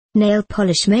Nail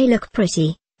polish may look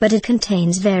pretty, but it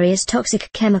contains various toxic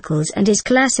chemicals and is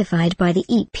classified by the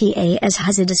EPA as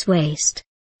hazardous waste.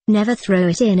 Never throw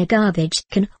it in a garbage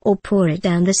can or pour it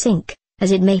down the sink,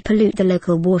 as it may pollute the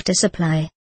local water supply.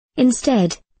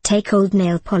 Instead, take old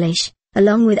nail polish,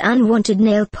 along with unwanted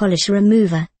nail polish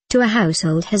remover, to a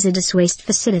household hazardous waste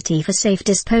facility for safe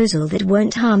disposal that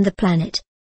won't harm the planet.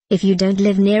 If you don't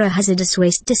live near a hazardous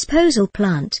waste disposal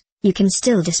plant, you can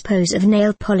still dispose of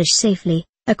nail polish safely,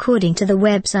 according to the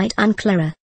website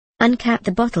Unclara. Uncap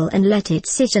the bottle and let it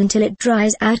sit until it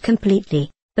dries out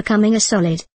completely, becoming a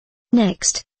solid.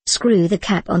 Next, screw the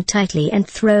cap on tightly and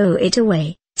throw it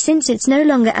away. Since it's no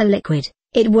longer a liquid,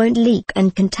 it won't leak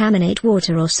and contaminate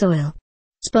water or soil.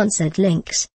 Sponsored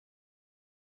links.